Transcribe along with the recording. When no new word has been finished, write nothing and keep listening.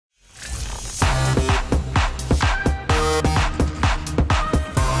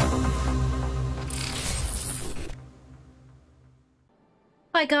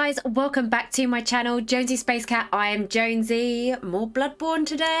Hi guys, welcome back to my channel, Jonesy Space Cat. I am Jonesy. More Bloodborne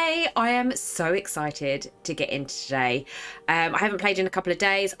today. I am so excited to get into today. I haven't played in a couple of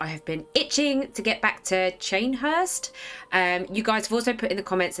days. I have been itching to get back to Chainhurst. You guys have also put in the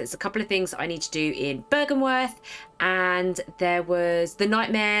comments there's a couple of things I need to do in Byrgenwerth, and there was the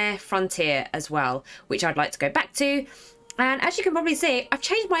Nightmare Frontier as well, which I'd like to go back to. And as you can probably see, I've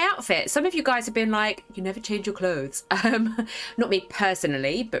changed my outfit. Some of you guys have been like, you never change your clothes. Not me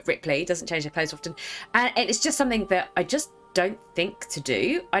personally, but Ripley doesn't change her clothes often. And it's just something that I just don't think to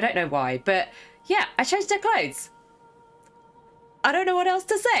do. I don't know why, but yeah, I changed her clothes. I don't know what else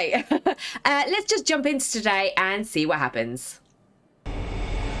to say. Let's just jump into today and see what happens.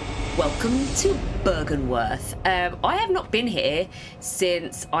 Welcome to Byrgenwerth. I have not been here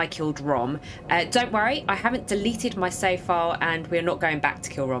since I killed Rom. Don't worry, I haven't deleted my save file and we're not going back to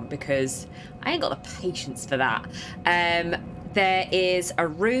kill Rom because I ain't got the patience for that. There is a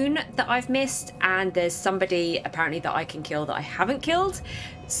rune that I've missed and there's somebody apparently that I can kill that I haven't killed.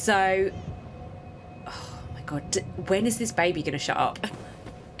 So, oh my god, when is this baby going to shut up?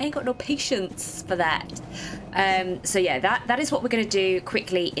 I ain't got no patience for that. So yeah, that is what we're going to do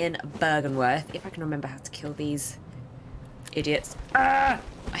quickly in Byrgenwerth. If I can remember how to kill these idiots. I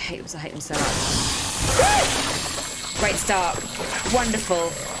hate them so much. Great start.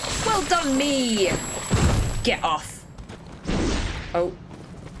 Wonderful. Well done, me. Get off. Oh.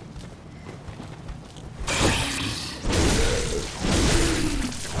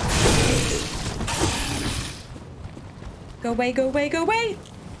 Go away, go away, go away.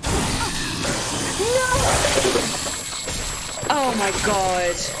 No! Oh my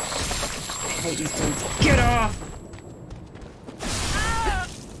god. I hate these dudes. Get off!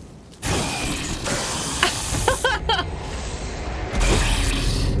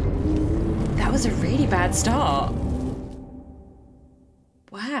 That was a really bad start.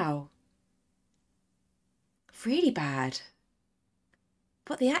 Wow. Really bad.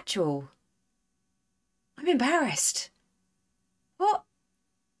 What the actual? I'm embarrassed. What?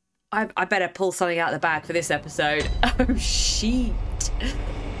 I better pull something out of the bag for this episode. Oh, shit.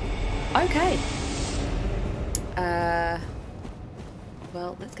 Okay.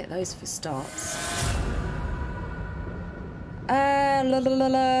 Well, let's get those for starts. I don't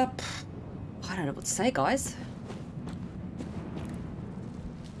know what to say, guys.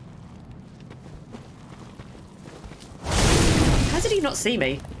 How did he not see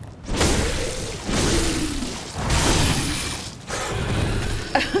me?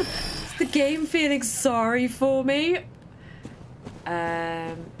 The game feeling sorry for me.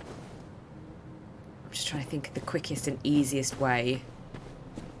 I'm just trying to think of the quickest and easiest way.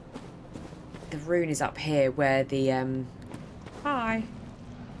 The rune is up here where the hi.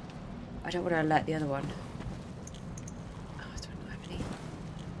 I don't want to alert the other one. Oh, I don't have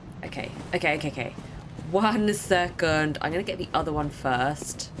any. Okay. 1 second. I'm gonna get the other one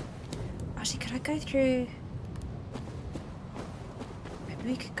first. Actually, could I go through?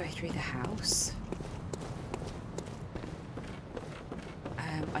 We could go through the house.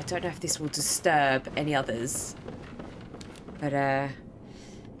 I don't know if this will disturb any others. But,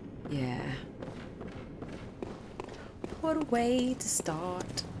 yeah. What a way to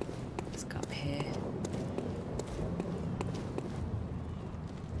start. Let's go up here.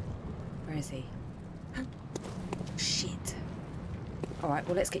 Where is he? Oh, shit. Alright,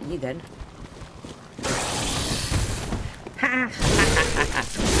 well, let's get you then.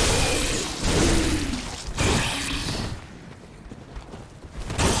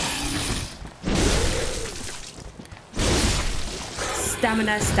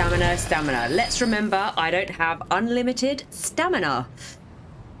 Stamina. Let's remember, I don't have unlimited stamina.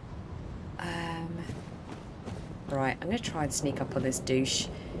 Right, I'm going to try and sneak up on this douche.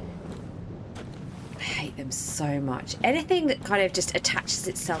 I hate them so much. Anything that kind of just attaches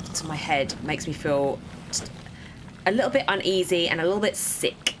itself to my head makes me feel just a little bit uneasy and a little bit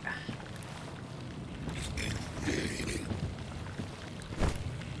sick.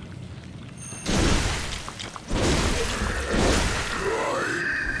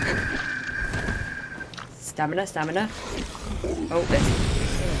 Stamina. Oh, there's...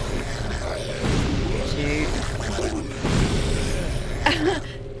 Shoot.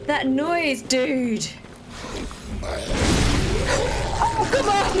 That noise, dude. Oh, come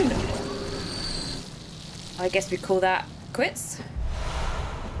on! I guess we call that quits.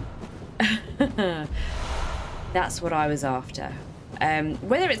 That's what I was after.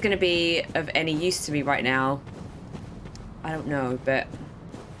 Whether it's going to be of any use to me right now, I don't know, but...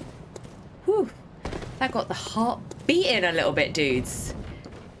 Whew. That got the heart beating a little bit, dudes.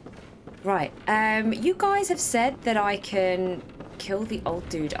 Right. You guys have said that I can kill the old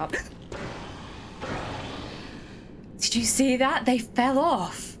dude up. Did you see that? They fell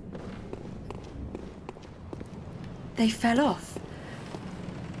off. They fell off.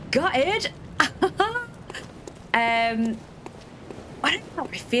 Gutted. I don't know how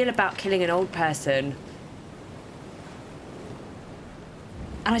I feel about killing an old person.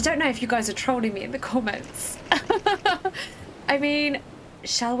 And I don't know if you guys are trolling me in the comments. I mean,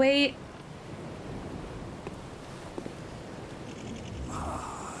 shall we?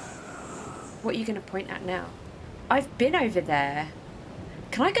 What are you going to point at now? I've been over there.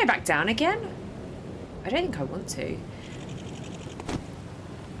 Can I go back down again? I don't think I want to.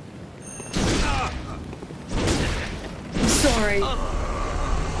 I'm sorry.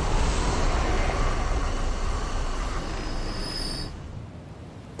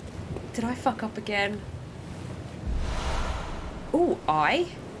 Did I fuck up again? Ooh, eye.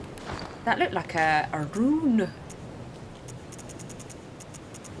 That looked like a rune.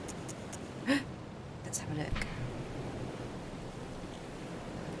 Let's have a look.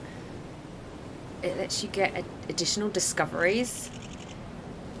 It lets you get additional discoveries.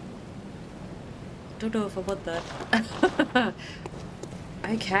 Don't know if I want that.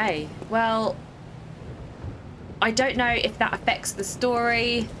 Okay, well, I don't know if that affects the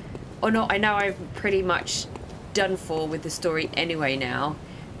story or not. I know I'm pretty much done for with the story anyway now,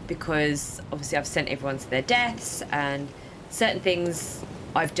 because obviously I've sent everyone to their deaths, and certain things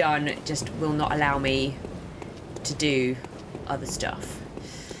I've done just will not allow me to do other stuff.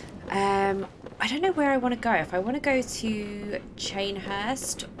 I don't know where I want to go. If I want to go to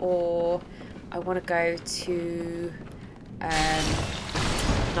Chainhurst, or I want to go to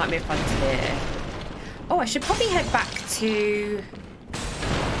Nightmare Frontier. Oh, I should probably head back to...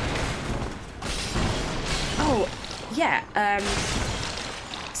 Oh, yeah.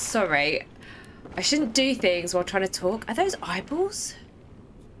 Sorry. I shouldn't do things while trying to talk. Are those eyeballs?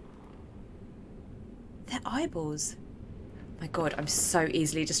 They're eyeballs. My God, I'm so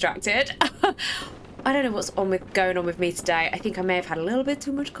easily distracted. I don't know what's going on with me today. I think I may have had a little bit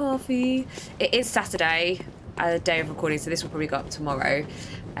too much coffee. It is Saturday, a day of recording, so this will probably go up tomorrow.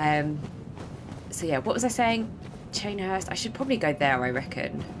 So yeah, what was I saying? Chainhurst. I should probably go there, I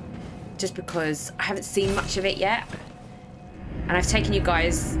reckon. Just because I haven't seen much of it yet. And I've taken you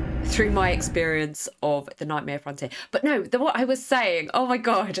guys through my experience of the Nightmare Frontier. But no, what I was saying, oh my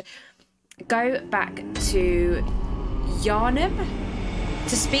God. Go back to Yarnum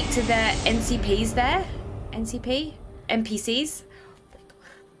to speak to the NCPs there. NPCs.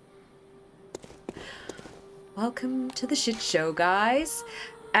 Welcome to the shit show, guys.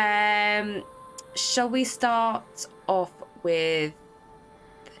 Shall we start off with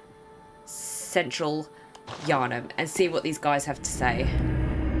Central Yarnum and see what these guys have to say?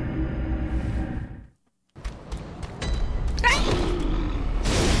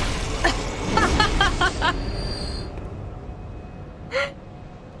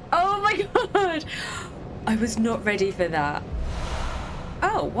 Oh my God! I was not ready for that.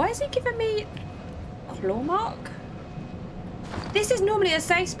 Oh, why is he giving me claw mark? This is normally a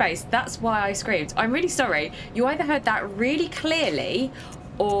safe space. That's why I screamed. I'm really sorry. You either heard that really clearly,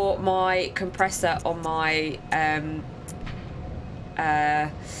 or my compressor on my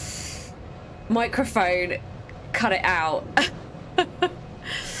microphone cut it out.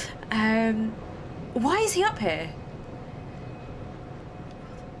 Why is he up here?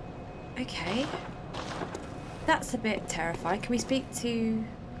 Okay. That's a bit terrifying. Can we speak to...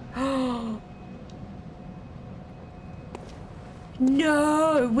 Oh.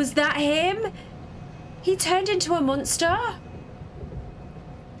 No! Was that him? He turned into a monster? I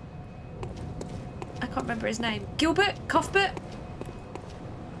can't remember his name. Gilbert? Cuthbert?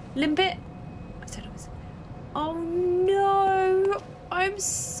 Limbit? I don't know. Oh no! I'm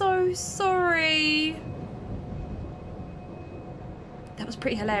so sorry. That was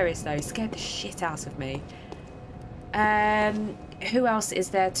pretty hilarious though. He scared the shit out of me. Who else is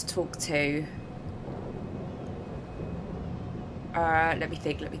there to talk to? Let me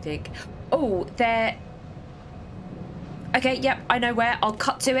think. Oh, there. Okay, yep, I know where. I'll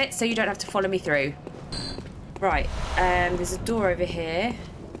cut to it so you don't have to follow me through. Right, there's a door over here.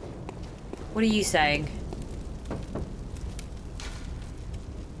 What are you saying?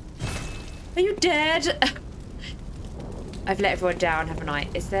 Are you dead? I've let everyone down, haven't I?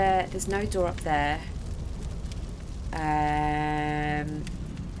 Is there... There's no door up there.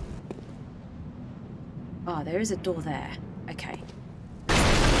 Oh, there is a door there. Okay.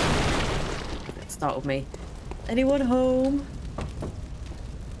 That startled me. Anyone home?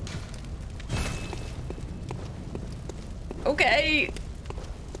 Okay.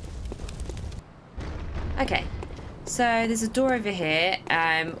 Okay. So there's a door over here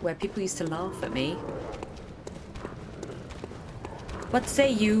where people used to laugh at me. What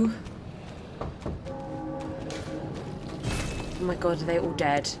say you? Oh my god, are they all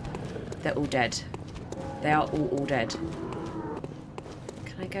dead? They're all dead. They are all dead.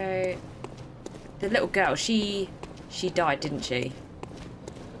 Can I go... The little girl, she died, didn't she?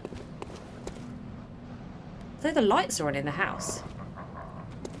 So the lights are on in the house.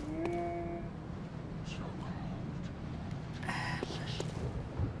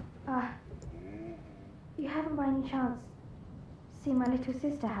 You haven't by any chance seen my little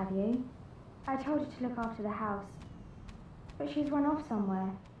sister, have you? I told her to look after the house, but she's run off somewhere.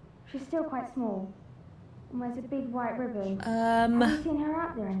 She's still quite small and wears a big white ribbon. Have you seen her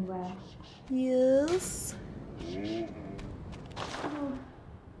out there anywhere? Yes. Oh,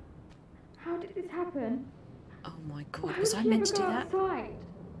 how did this happen? Oh my god, Why was would I she meant ever to do go that? outside?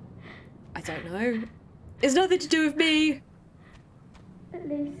 I don't know. It's nothing to do with me. At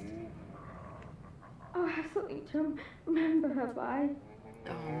least I'll have something to remember her by.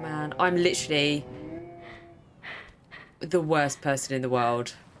 Oh man, I'm literally the worst person in the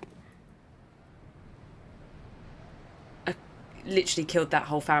world. I literally killed that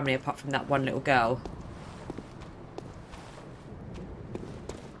whole family apart from that one little girl.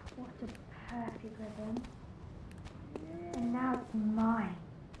 What a perfect ribbon. And now it's mine.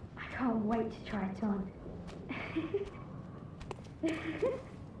 I can't wait to try it on.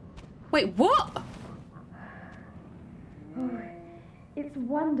 Wait, what? Oh, it's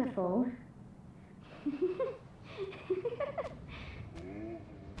wonderful.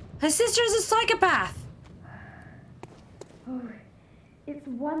 Her sister is a psychopath. Oh, it's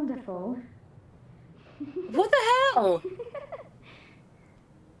wonderful. What the hell?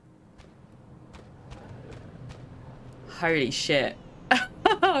 Holy shit.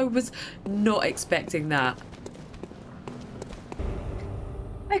 I was not expecting that.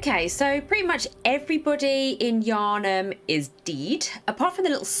 Okay, so pretty much everybody in Yarnum is dead, apart from the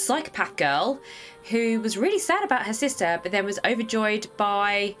little psychopath girl who was really sad about her sister, but then was overjoyed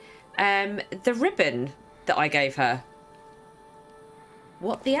by the ribbon that I gave her.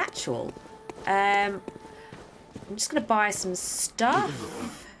 What the actual? I'm just going to buy some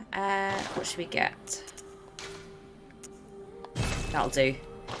stuff. What should we get? That'll do.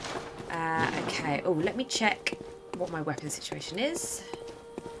 Okay. Oh, let me check what my weapon situation is.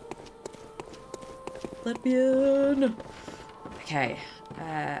 Let me in. Okay.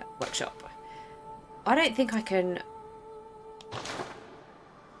 Workshop. I don't think I can...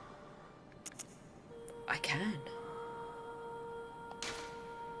 I can.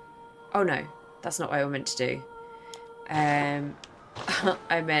 Oh no, that's not what I meant to do.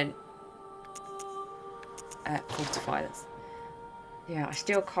 I meant fortify this. Yeah, I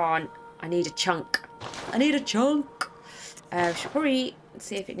still can't. I need a chunk. I need a chunk. We should probably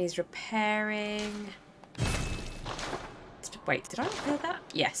see if it needs repairing. Wait, did I repair that?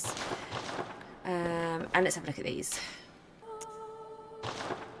 Yes. And let's have a look at these.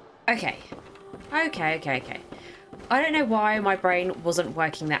 Okay. Okay. I don't know why my brain wasn't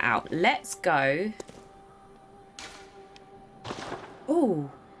working that out. Let's go. Oh,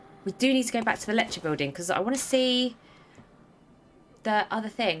 we do need to go back to the lecture building because I want to see the other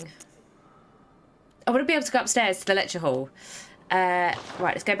thing. I want to be able to go upstairs to the lecture hall. Right,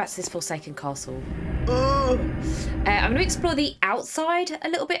 let's go back to this Forsaken Castle. I'm going to explore the outside a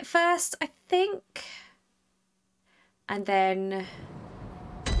little bit first, I think. And then...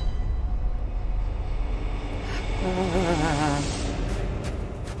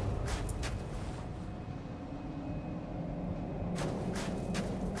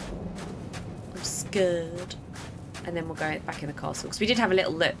 I'm scared. And then we'll go back in the castle. Because we did have a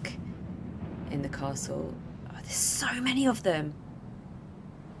little look in the castle. Oh, there's so many of them.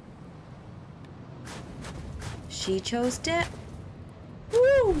 She chose death.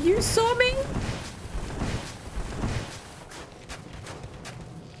 Woo! You saw me?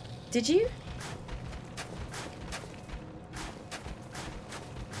 Did you?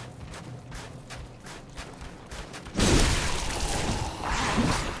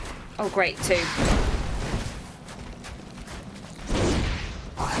 Oh, great, two.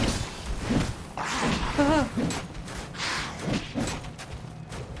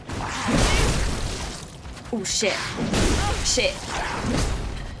 Oh, shit. Shit.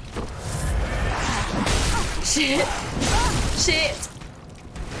 Shit. Shit.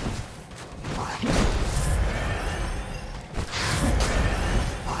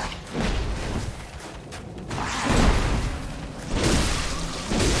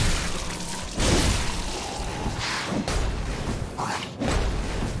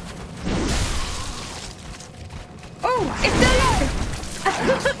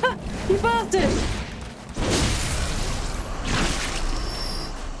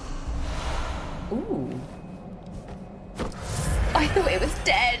 Ooh. I thought it was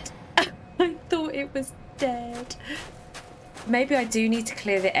dead. I thought it was dead. Maybe I do need to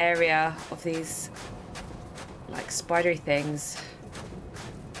clear the area of these, like, spidery things.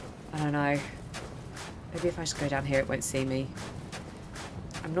 I don't know. Maybe if I just go down here, it won't see me.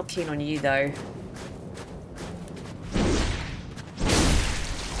 I'm not keen on you, though.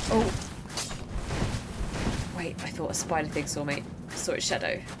 Oh. Wait, I thought a spider thing saw me. I saw its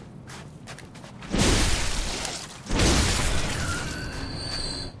shadow.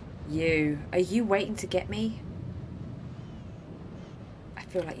 You. Are you waiting to get me? I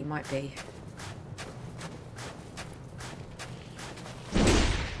feel like you might be.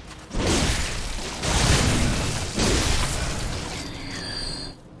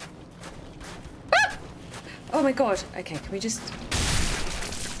 Ah! Oh my god. Okay, can we just...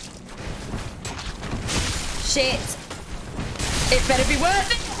 Shit. It better be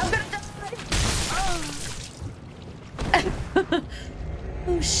worth it. I'm gonna die. Oh.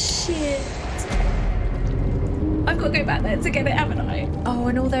 Oh shit. I've got to go back there to get it, haven't I? Oh,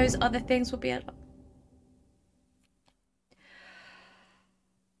 and all those other things will be able...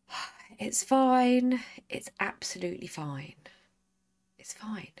 It's fine. It's absolutely fine. It's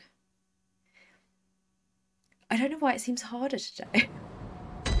fine. I don't know why it seems harder today.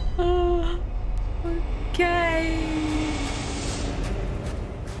 Oh, okay.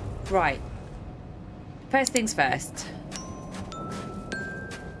 Right. First things first.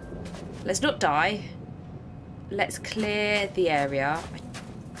 Let's not die. Let's clear the area.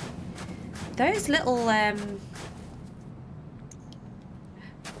 Those little, I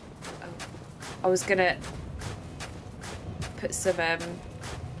was gonna put some,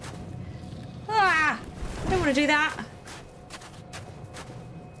 I don't want to do that.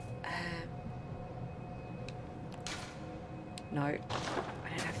 No. I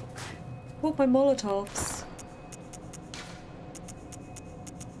don't have all my Molotovs.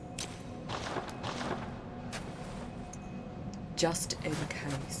 Just in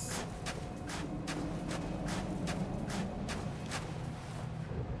case.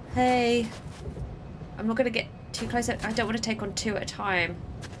 Hey. I'm not going to get too close. I don't want to take on two at a time.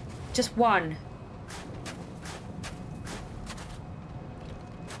 Just one.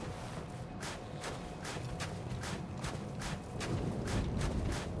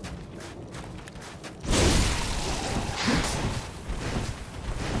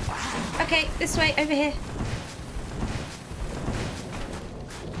 Okay, this way, over here.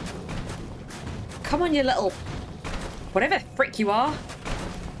 Come on, you little... whatever the frick you are.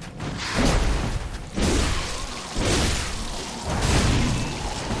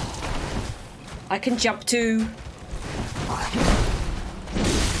 I can jump too.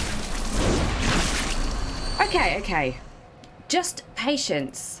 Okay, okay. Just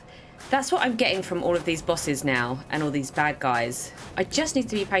patience. That's what I'm getting from all of these bosses now and all these bad guys. I just need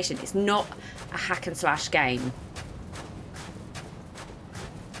to be patient. It's not a hack and slash game.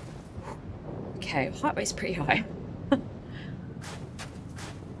 Okay, heart rate's pretty high. I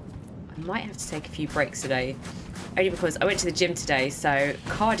might have to take a few breaks today. Only because I went to the gym today, so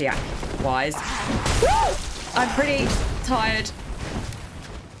cardiac-wise, I'm pretty tired.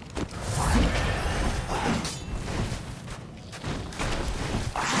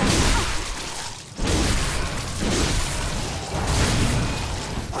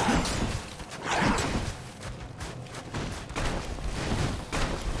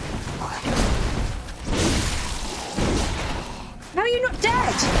 No, you're not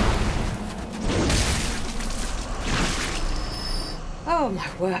dead! Oh my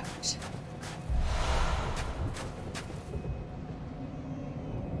word.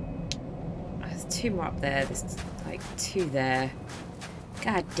 There's two more up there. There's like two there.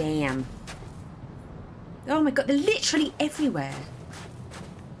 God damn. Oh my god, they're literally everywhere.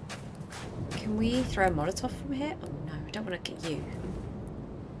 Can we throw a Molotov from here? Oh no, I don't want to get you.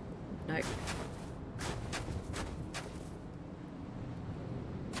 No.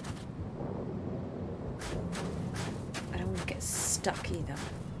 Stuck either.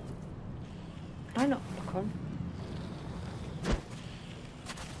 Can I not lock on?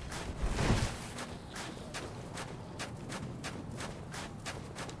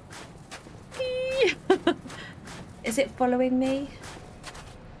 Is it following me?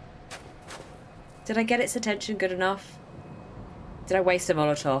 Did I get its attention good enough? Did I waste a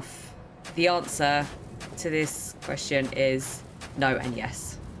Molotov? The answer to this question is no and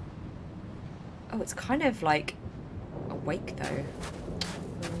yes. Oh, it's kind of like awake though.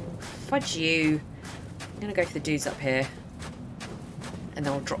 Fudge you. I'm gonna go for the dudes up here and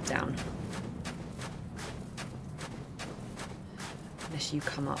then I'll drop down. Unless you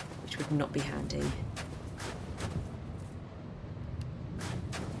come up, which would not be handy.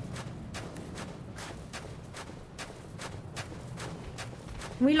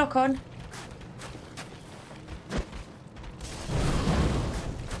 Can we lock on?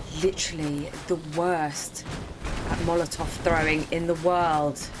 Literally the worst at Molotov throwing in the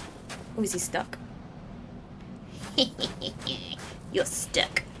world. Oh, is he stuck? You're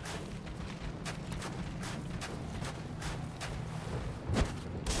stuck.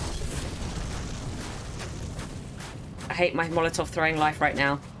 I hate my Molotov throwing life right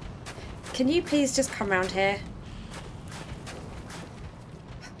now. Can you please just come around here?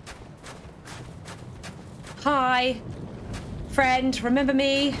 Hi, friend, remember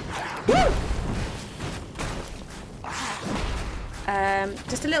me? Woo!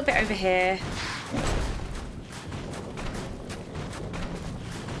 Just a little bit over here.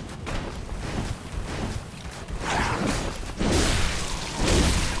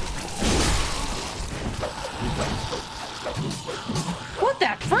 What the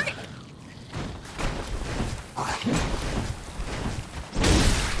frick?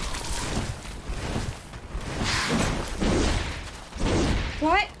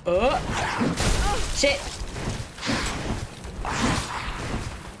 What? Oh, shit.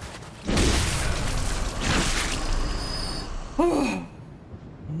 Oh,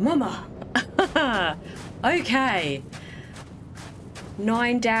 mama. Okay.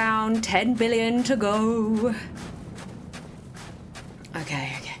 9 down, 10 billion to go.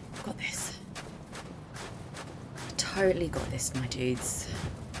 Okay, got this. Totally got this, my dudes.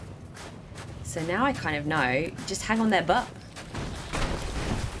 So now I kind of know, just hang on their butt.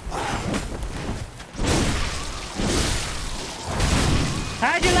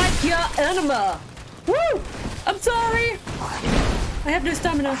 How'd you like your enema? Woo! I'm sorry! I have no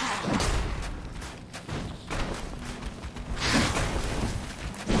stamina.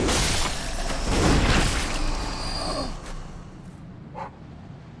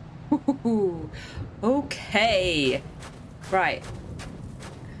 Ooh, okay. Right.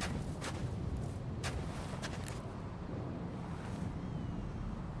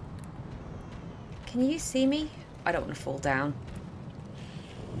 Can you see me? I don't want to fall down.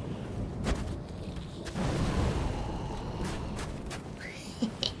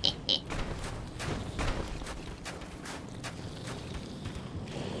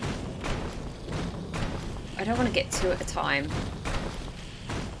 I don't want to get two at a time.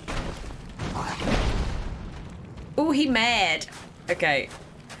 Oh, he mad. Okay.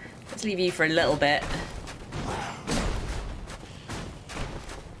 Let's leave you for a little bit.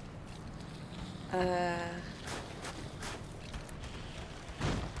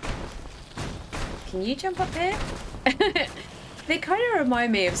 Can you jump up here? They kind of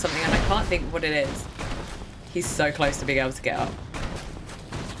remind me of something and I can't think what it is. He's so close to being able to get up.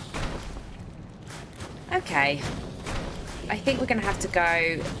 Okay. I think we're going to have to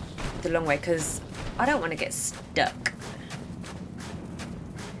go the long way because I don't want to get stuck.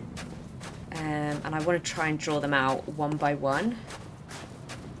 And I want to try and draw them out one by one.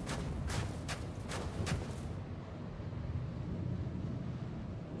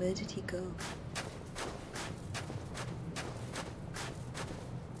 Where did he go?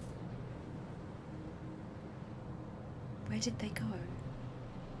 Where did they go?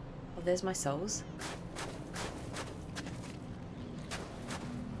 Oh, there's my souls.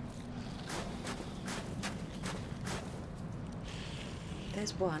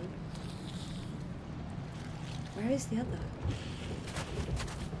 There's one. Where is the other?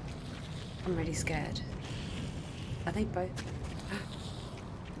 I'm really scared. Are they both?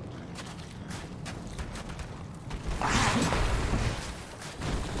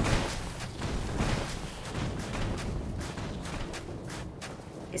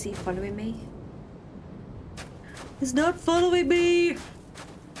 Is he following me? He's not following me!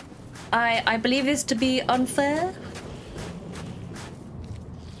 I believe this to be unfair.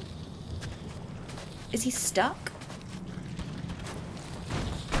 Is he stuck?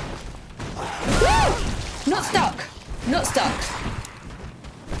 Woo! Not stuck! Not stuck!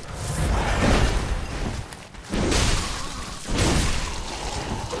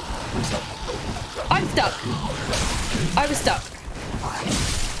 I'm stuck! I was stuck.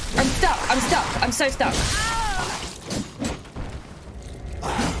 I'm stuck! I'm stuck! I'm so stuck!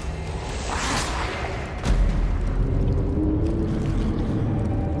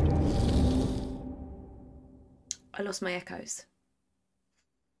 I lost my echoes.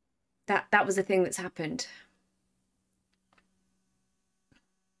 That was the thing that's happened.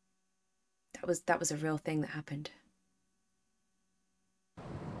 That was a real thing that happened.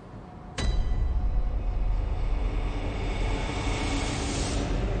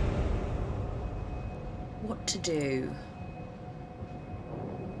 what to do.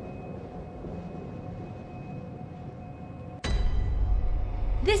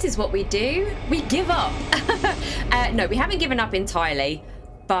 This is what we do. We give up. No, we haven't given up entirely,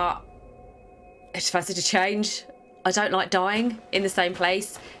 but I just fancied a change. I don't like dying in the same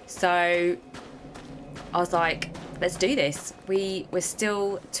place. So I was like, let's do this. We're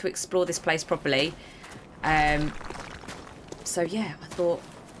still to explore this place properly. So yeah, I thought.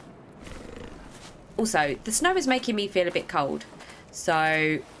 Also, the snow is making me feel a bit cold.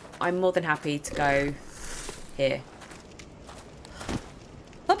 So I'm more than happy to go here.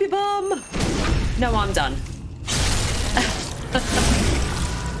 Up your bum! No, I'm done.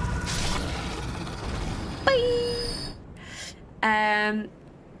 Bye!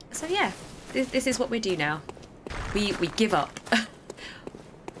 So yeah, this is what we do now. We give up.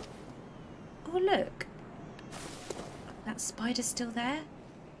 Oh look, that spider's still there.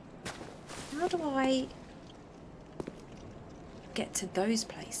 How do I get to those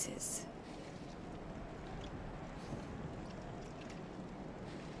places?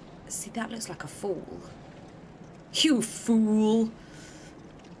 See, that looks like a fool. You fool!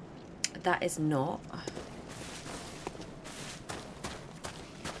 That is not.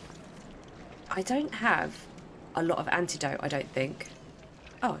 I don't have a lot of antidote, I don't think.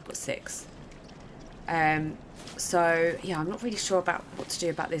 Oh, I've got 6. So, yeah, I'm not really sure about what to do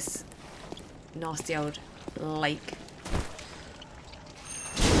about this nasty old lake.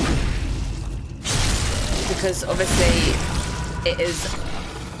 Because, obviously, it is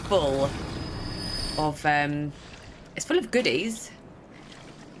full of it's full of goodies,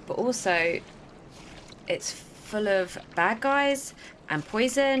 but also it's full of bad guys and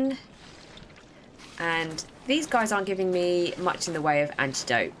poison, and these guys aren't giving me much in the way of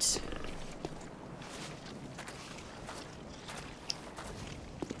antidote.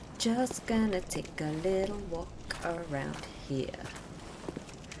 Just gonna take a little walk around here.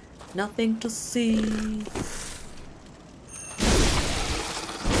 Nothing to see.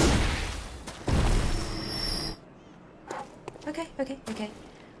 Okay.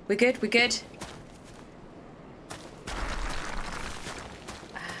 We're good, we're good.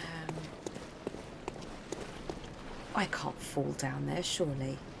 I can't fall down there,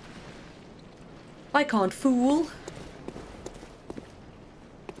 surely. I can't fool.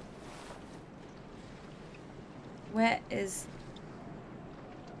 Where is...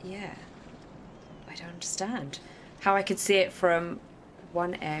 Yeah. I don't understand how I could see it from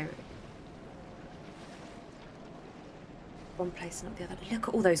one area. One place, not the other. Look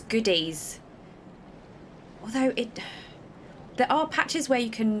at all those goodies. Although there are patches where you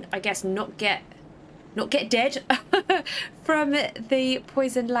can, I guess, not get dead from the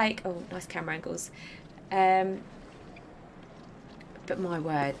poison lake. Oh, nice camera angles. But my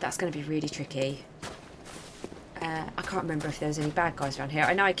word, that's going to be really tricky. I can't remember if there's any bad guys around here.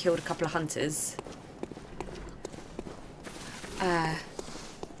 I know I killed a couple of hunters. I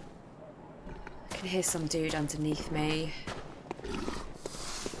can hear some dude underneath me.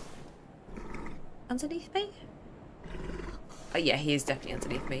 Underneath me? Oh yeah, he is definitely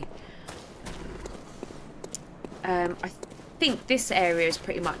underneath me. I think this area is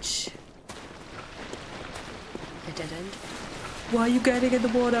pretty much a dead end. Why are you getting in the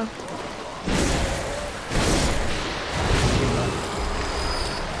water?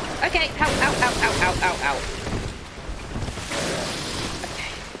 Okay, ow.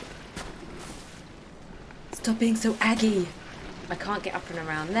 Okay. Stop being so aggy. I can't get up and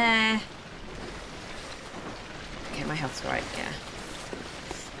around there. Okay, my health's right, yeah.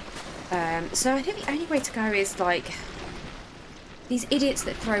 So I think the only way to go is like these idiots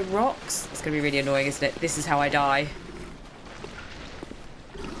that throw rocks. It's gonna be really annoying, isn't it? This is how I die.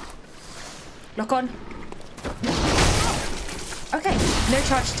 Lock on. Okay, no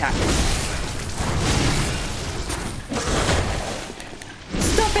charge attack.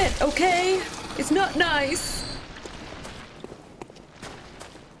 Stop it, okay? It's not nice.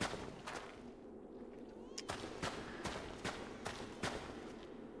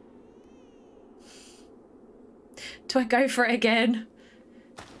 Do I go for it again?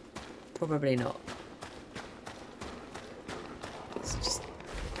 Probably not. Let's just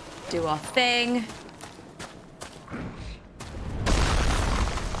do our thing.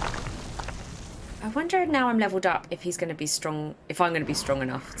 I wonder now I'm leveled up if he's going to be strong, if I'm going to be strong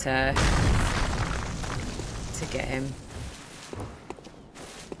enough to get him.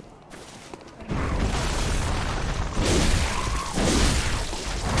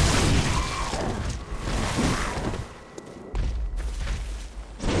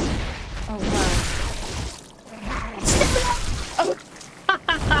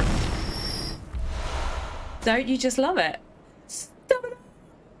 Don't you just love it? Stop it.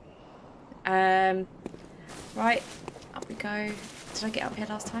 Right, up we go. Did I get up here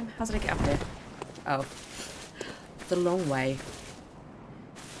last time? How did I get up here? Oh, the long way.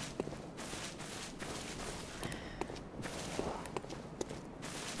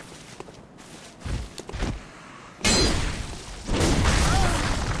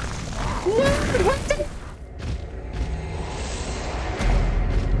 No, what the?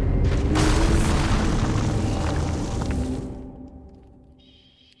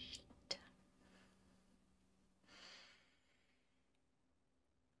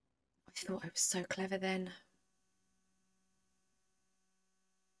 I thought I was so clever then.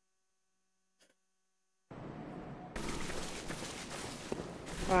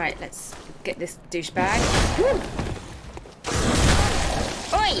 Right, let's get this douchebag.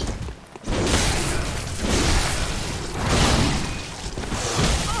 Oi!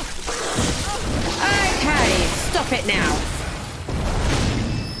 Okay, stop it now.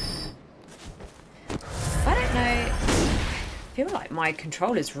 I don't know. I feel like my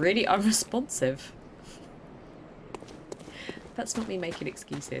controller's really unresponsive. That's not me making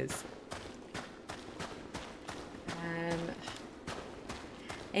excuses.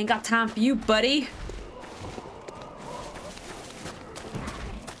 Ain't got time for you, buddy.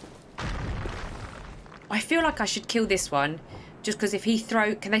 I feel like I should kill this one, just because if he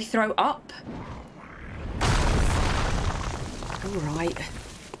can they throw up? All right.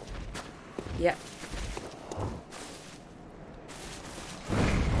 Yep.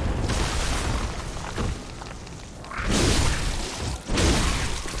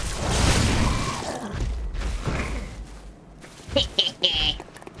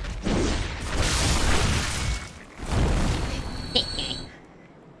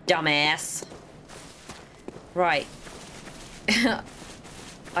 Dumbass. Right.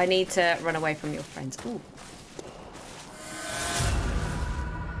 I need to run away from your friends. Ooh.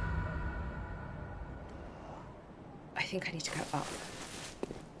 I think I need to go up.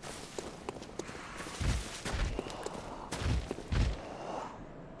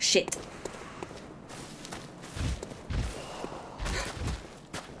 Shit.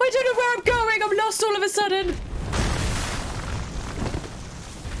 I don't know where I'm going. I'm lost all of a sudden.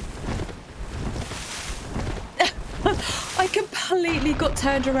 I completely got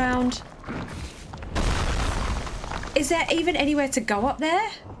turned around. Is there even anywhere to go up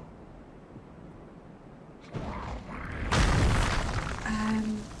there?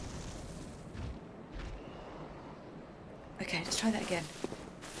 Okay, let's try that again.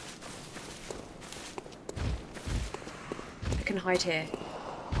 I can hide here,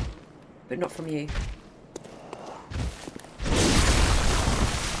 but not from you.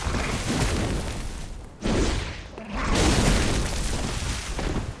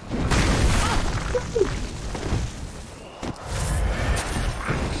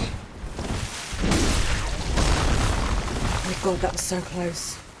 God, that was so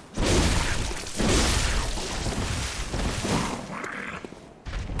close.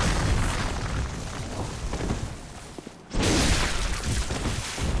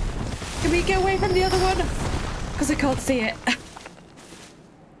 Can we get away from the other one? Because I can't see it.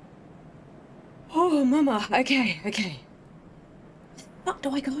 Oh, mama. Okay, okay. Where the fuck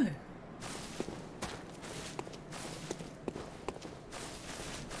do I go? I'm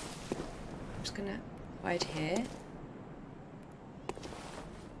just gonna hide here.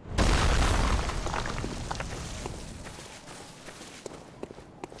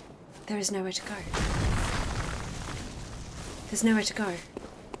 There is nowhere to go. There's nowhere to go.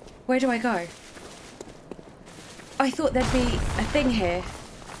 Where do I go? I thought there'd be a thing here.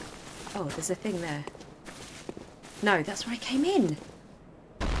 Oh, there's a thing there. No, that's where I came in.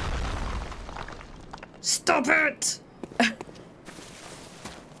 Stop it!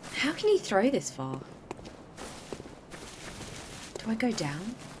 How can you throw this far? Do I go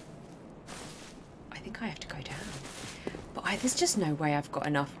down? I think I have to go down. But there's just no way I've got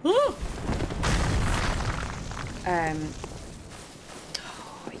enough. Oh,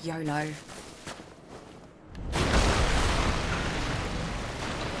 YOLO.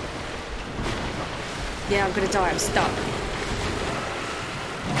 Yeah, I'm gonna die. I'm stuck.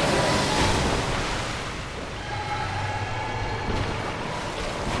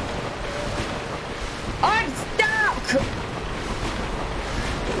 I'm stuck!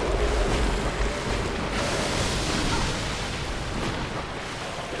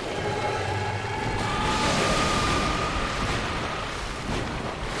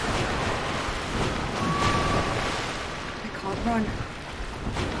 Run.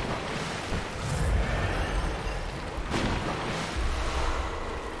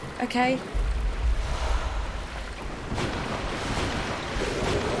 Okay.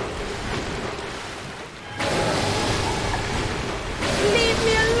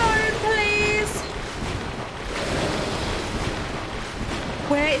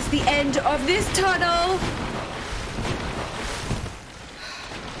 Where is the end of this tunnel?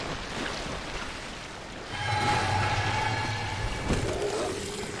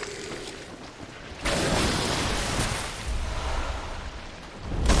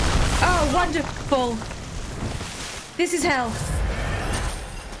 Oh, wonderful. This is hell.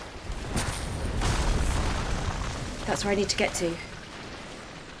 That's where I need to get to.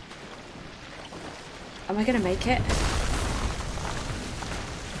 Am I going to make it?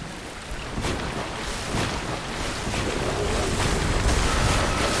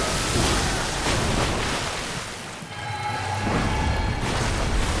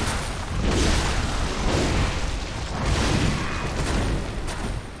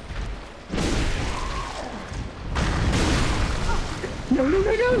 No, no,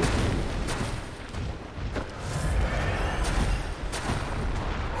 no, no!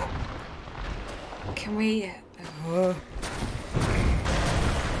 Can we...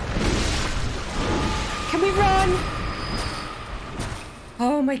 Can we run?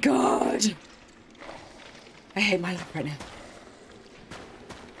 Oh my god! I hate my life right now.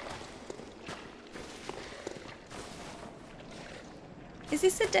 Is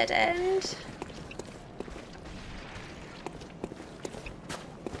this a dead end?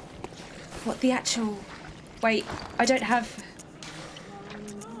 What the actual... Wait, I don't have...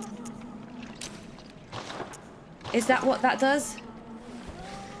 Is that what that does?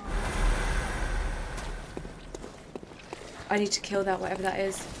 I need to kill that, whatever that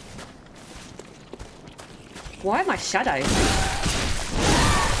is. Why am I shadow?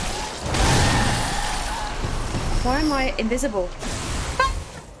 Why am I invisible?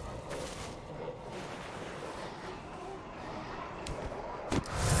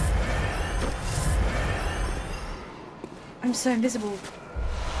 I'm so invisible.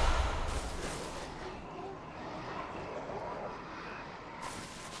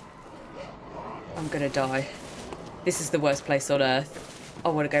 I'm gonna die. This is the worst place on earth. I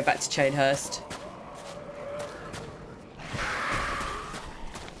want to go back to Chainhurst.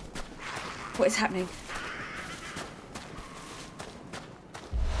 What is happening?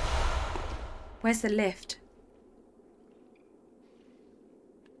 Where's the lift?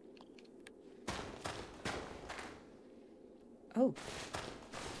 Oh.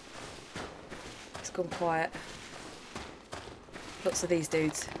 It's gone quiet. Lots of these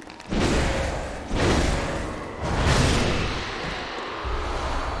dudes.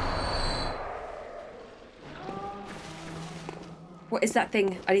 What is that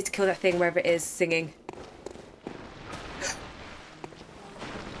thing? I need to kill that thing wherever it is singing.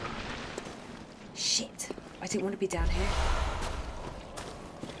 Shit. I didn't want to be down here.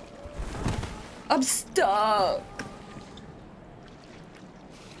 I'm stuck.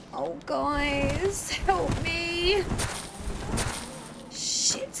 Oh, guys. Help me.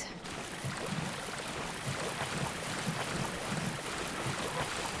 Shit.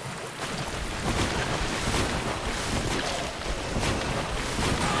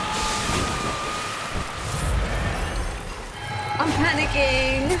 I'm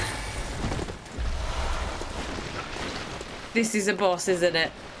panicking. This is a boss, isn't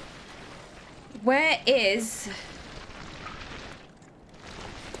it? Where is...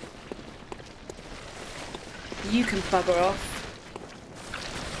 You can bugger off.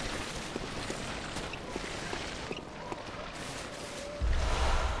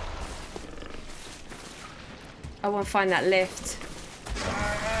 I want to find that lift.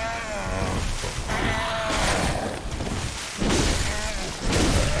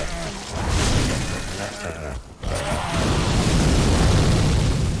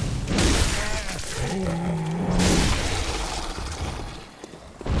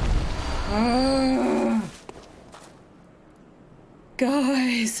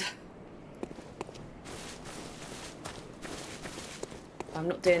 Guys. I'm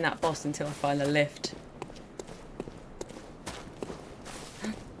not doing that boss until I find a lift.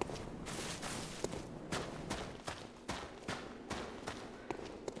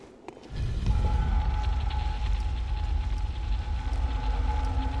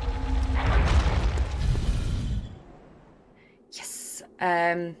 Yes.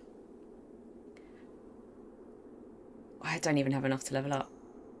 I don't even have enough to level up.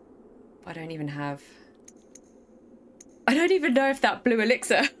 I don't even know if that blue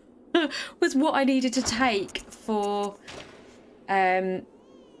elixir was what I needed to take for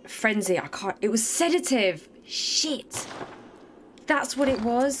frenzy. I can't. It was sedative. Shit. That's what it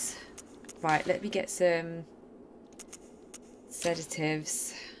was. Right, let me get some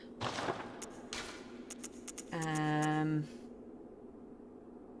sedatives.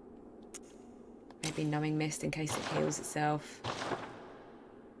 Maybe numbing mist in case it heals itself.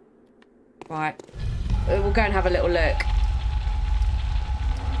 Right. We'll go and have a little look.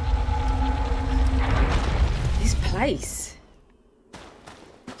 This place.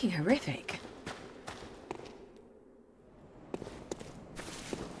 Looking horrific.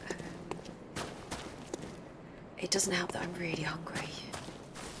 It doesn't help that I'm really hungry.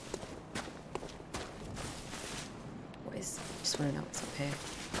 What is... I just want to know what's up here.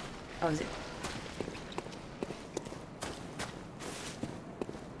 Oh, is it...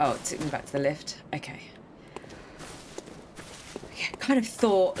 Oh, it took me back to the lift. Okay. I kind of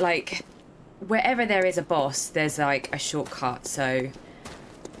thought, like, wherever there is a boss, there's, like, a shortcut. So,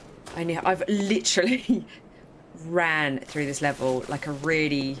 I've literally ran through this level like a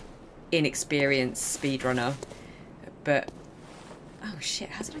really inexperienced speedrunner. But, oh shit,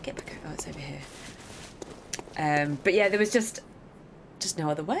 how did I get back? Oh, it's over here. But yeah, there was just no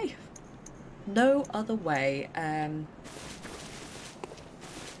other way. No other way.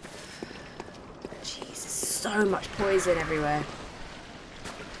 Jeez, so much poison everywhere.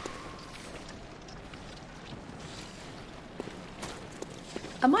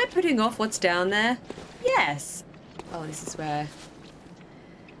 Am I putting off what's down there? Yes. Oh, this is where...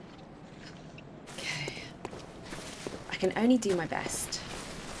 Okay. I can only do my best.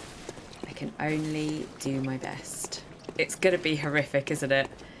 I can only do my best. It's gonna be horrific, isn't it?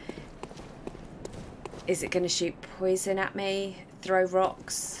 Is it gonna shoot poison at me? Throw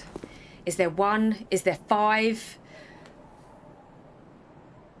rocks? Is there 1? Is there 5?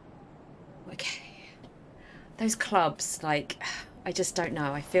 Okay. Those clubs, like, I just don't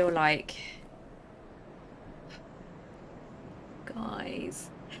know. I feel like... Guys,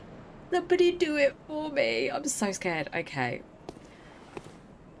 somebody do it for me. I'm so scared. Okay.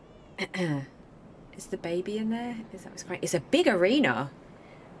 Is the baby in there? Is that what's crying? It's a big arena.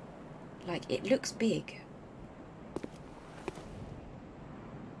 Like, it looks big.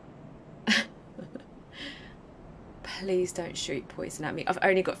 Please don't shoot poison at me. I've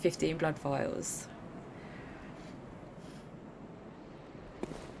only got 15 blood vials.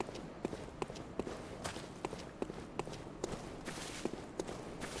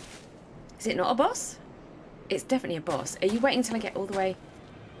 Is it not a boss? It's definitely a boss. Are you waiting until I get all the way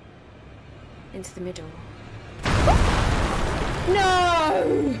into the middle?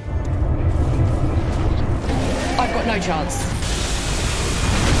 No! I've got no chance.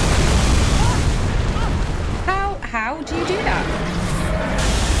 How do you do that?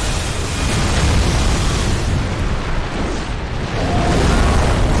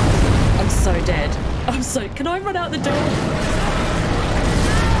 I'm so dead. I'm so... Can I run out the door?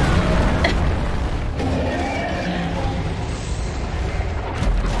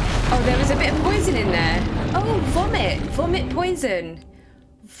 Oh, there was a bit of poison in there. Oh, vomit. Vomit poison.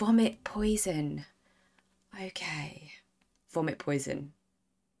 Vomit poison. Okay. Vomit poison.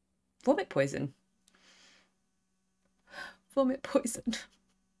 Vomit poison. Vomit poison.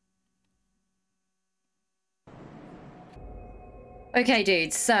 Okay,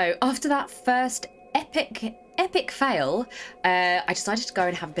 dudes. So after that first epic fail, I decided to go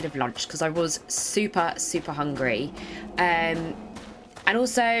and have a bit of lunch because I was super hungry. And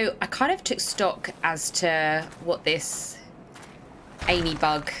also, I kind of took stock as to what this Amy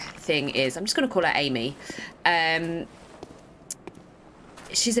bug thing is. I'm just going to call her Amy.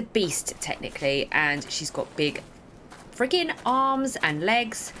 She's a beast, technically, and she's got big friggin' arms and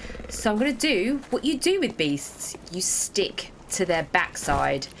legs. So I'm going to do what you do with beasts. You stick to their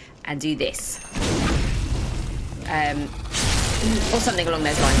backside and do this. Or something along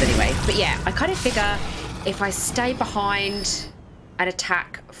those lines anyway. But yeah, I kind of figure if I stay behind and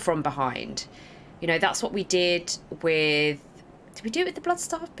attack from behind. You know, that's what we did with... Did we do it with the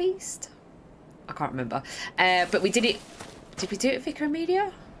Bloodstaff Beast? I can't remember. But we did it... Did we do it with Vicar and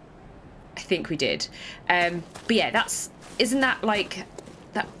Media? I think we did. But yeah, that's... Isn't that like...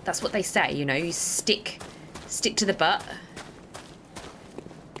 That's what they say, you know? You stick to the butt.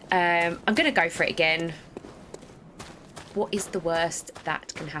 I'm going to go for it again. What is the worst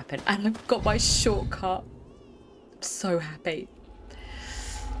that can happen? And I've got my shortcut. I'm so happy.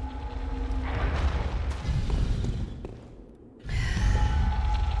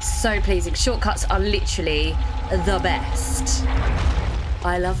 So pleasing. Shortcuts are literally the best.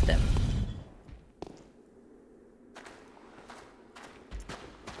 I love them.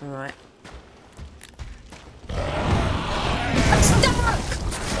 All right. I'm stuck!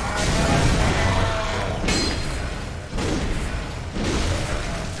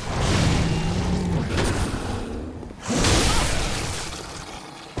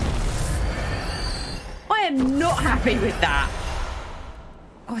 I am not happy with that.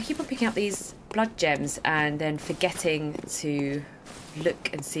 Oh, I keep on picking up these blood gems and then forgetting to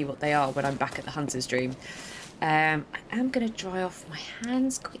look and see what they are when I'm back at the Hunter's Dream. I am going to dry off my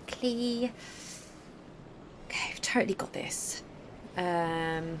hands quickly. Okay, I've totally got this.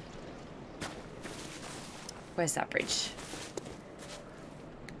 Where's that bridge?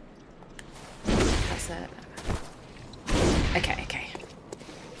 That's a... Okay, okay.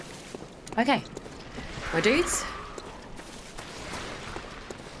 Okay. My dudes.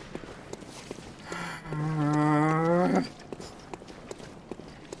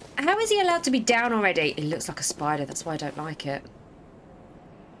 How is he allowed to be down already? It looks like a spider. That's why I don't like it.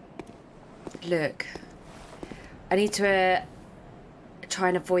 Look. I need to try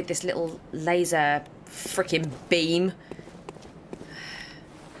and avoid this little laser freaking beam.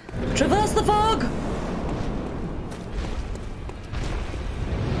 Traverse the fog!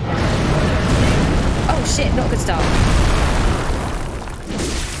 Oh shit, not a good start.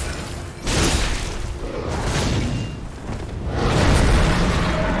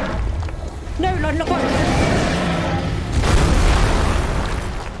 No, not one.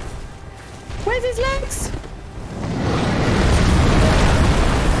 Where's his legs?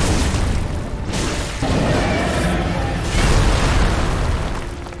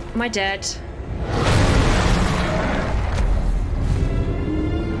 Am I dead?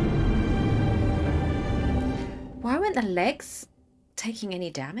 Why weren't the legs taking any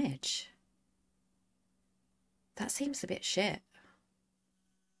damage? That seems a bit shit.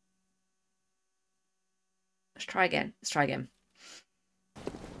 Let's try again. Let's try again.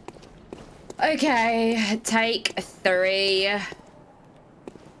 Okay, take 3.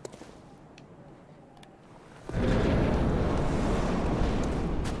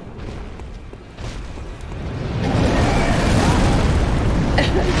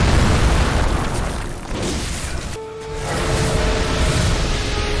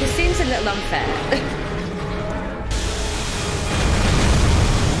 This seems a little unfair.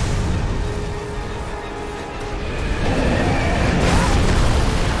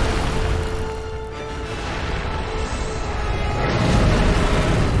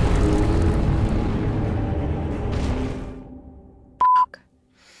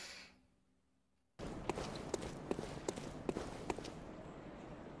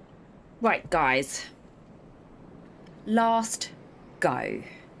 Right, guys. Last go.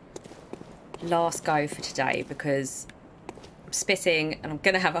 Last go for today because I'm spitting and I'm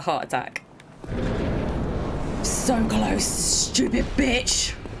gonna have a heart attack. So close, stupid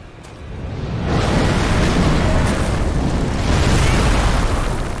bitch.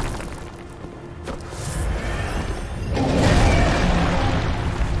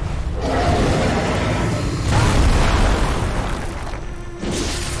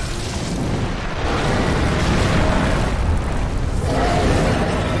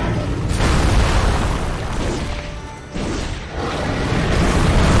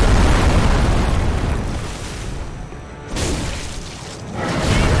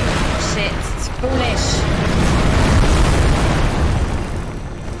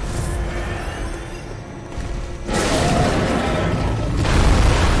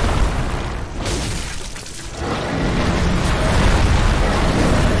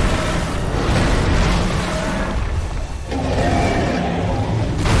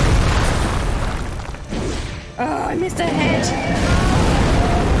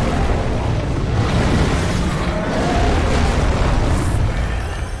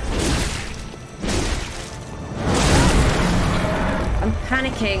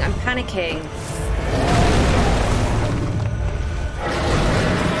 I'm panicking.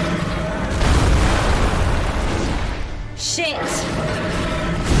 Shit.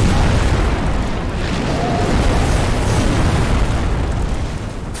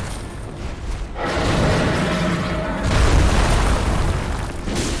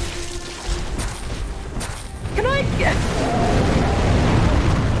 Can I...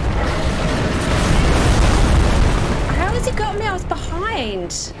 How has he got me? I was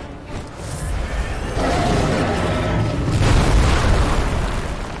behind.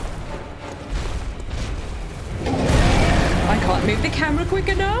 Move the camera quick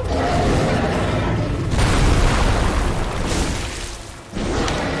enough.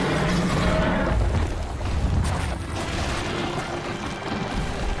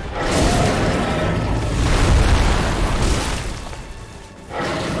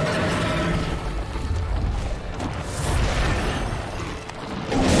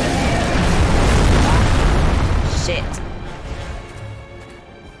 Shit.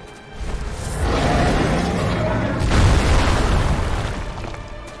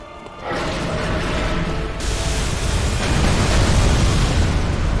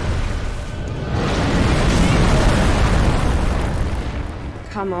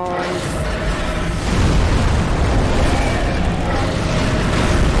 Come on.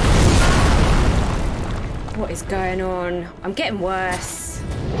 What is going on? I'm getting worse.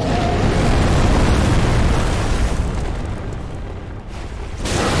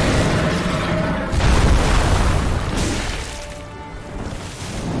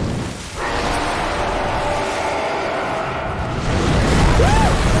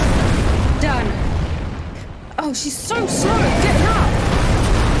 Done. Oh, she's so slow at getting up.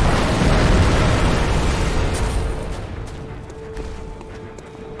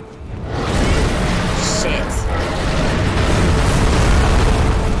 Shit.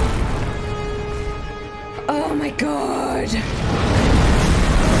 Oh my god.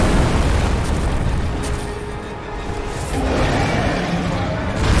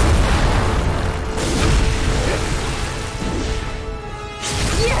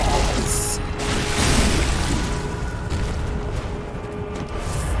 Yes.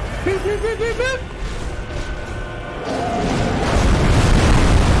 Move, move, move, move, move.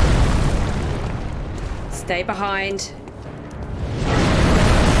 Stay behind.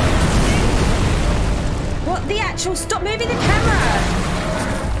 What the actual? Stop moving the camera!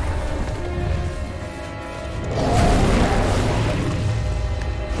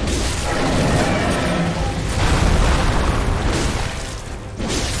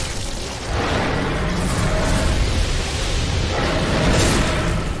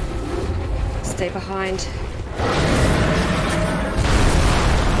 Stay behind.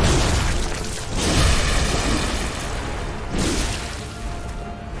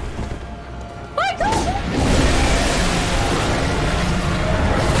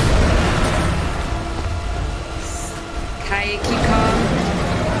 Okay, keep calm.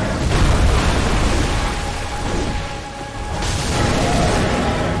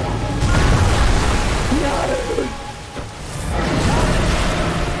 No.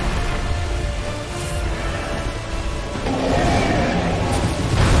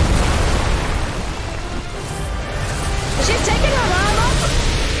 She's taking her arm off.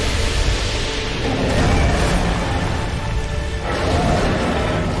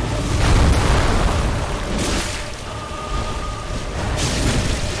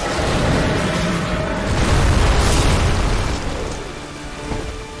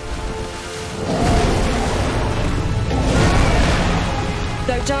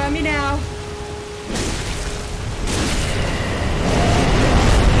 Don't die on me now.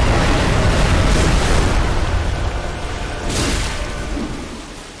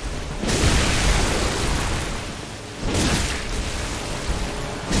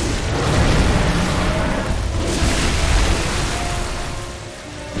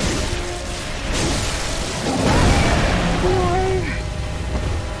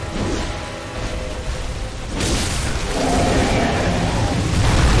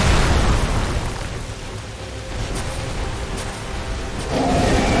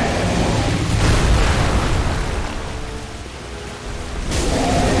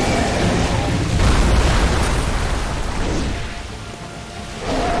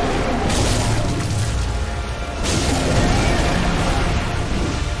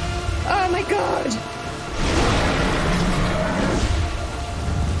 Oh my god!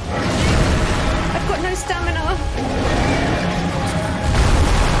 I've got no stamina.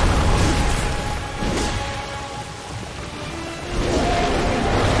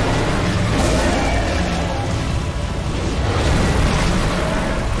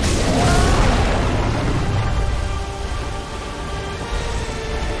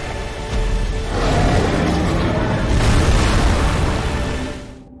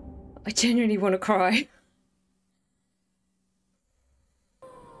 I genuinely want to cry.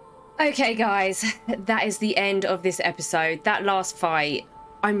 Okay guys, that is the end of this episode. That last fight,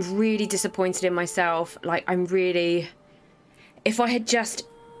 I'm really disappointed in myself. Like, I'm really... If I had just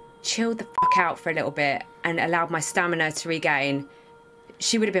chilled the fuck out for a little bit and allowed my stamina to regain,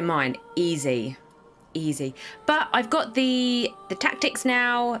 she would have been mine. Easy. Easy. But I've got the tactics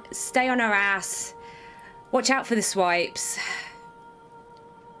now. Stay on her ass. Watch out for the swipes.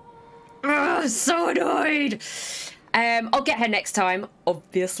 Ugh, so annoyed. I'll get her next time,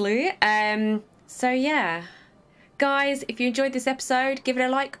 obviously. So yeah, guys, if you enjoyed this episode, give it a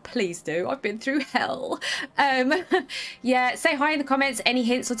like, please do. I've been through hell. Yeah, say hi in the comments. Any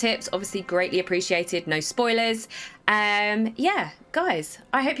hints or tips, obviously greatly appreciated. No spoilers. Yeah, guys,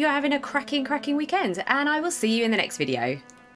 I hope you're having a cracking weekend, and I will see you in the next video.